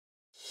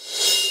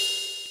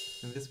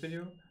In this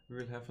video, we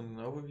will have an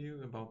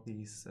overview about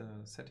these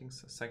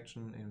settings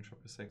section in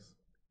Shopware 6.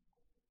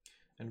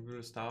 And we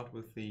will start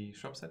with the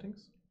shop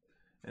settings.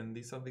 And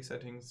these are the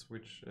settings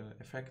which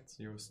affect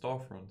your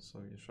storefront, so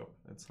your shop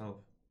itself,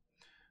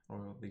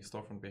 or the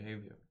storefront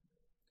behavior.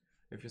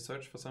 If you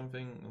search for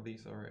something,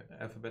 these are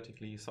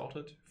alphabetically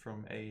sorted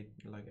from A,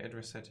 like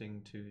address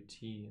setting, to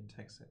T in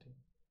text setting.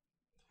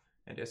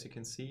 And as you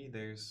can see,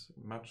 there's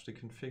much to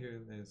configure,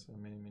 there's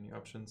many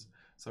options.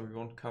 So we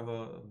won't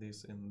cover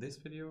this in this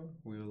video.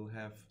 We will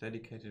have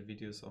dedicated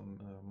videos on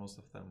most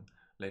of them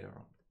later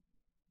on.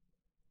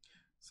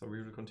 So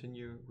we will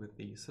continue with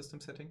the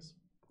system settings.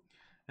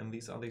 And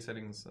these are the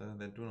settings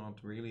that do not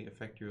really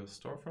affect your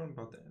storefront,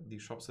 but the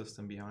shop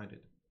system behind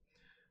it.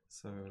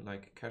 So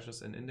like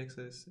caches and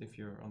indexes, if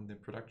you're on the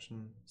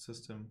production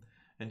system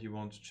and you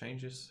want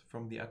changes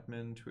from the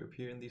admin to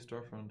appear in the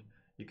storefront,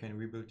 you can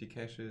rebuild the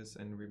caches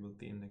and rebuild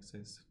the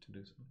indexes to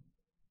do so.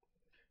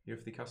 You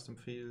have the custom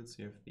fields,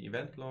 you have the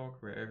event log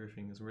where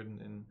everything is written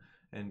in,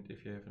 and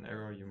if you have an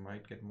error you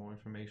might get more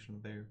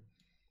information there.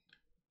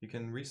 You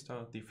can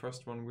restart the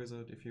first one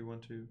wizard if you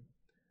want to,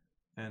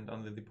 and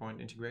under the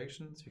point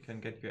integrations you can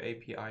get your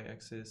API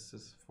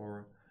accesses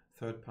for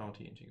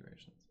third-party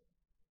integrations.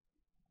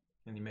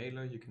 In the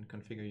mailer you can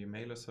configure your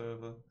mailer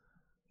server.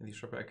 In the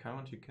Shopware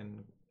account you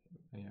can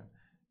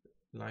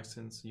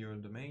license your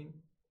domain.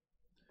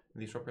 In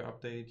the Shopware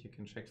update, you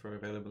can check for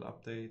available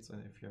updates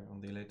and if you're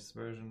on the latest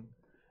version.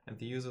 And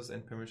the users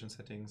and permission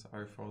settings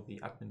are for the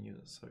admin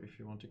users. So if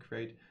you want to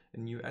create a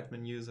new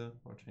admin user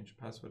or change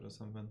a password or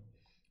something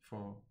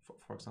for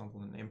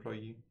example, an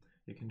employee,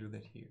 you can do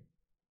that here.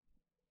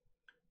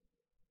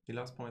 The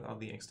last point are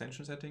the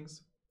extension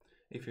settings.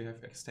 If you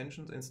have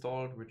extensions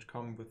installed which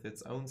come with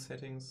its own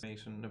settings,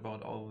 information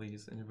about all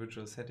these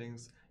individual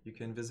settings, you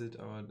can visit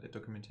our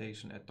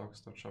documentation at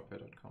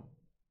docs.shopware.com.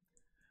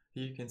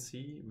 Here you can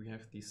see we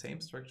have the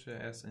same structure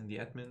as in the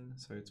admin,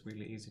 so it's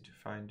really easy to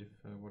find if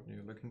what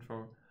you're looking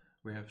for.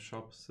 We have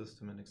shop,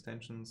 system and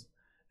extensions,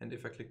 and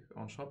if I click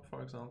on shop,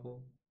 for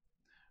example,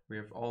 we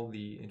have all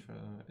the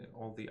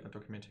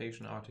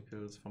documentation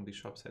articles from the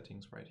shop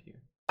settings right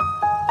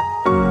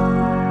here.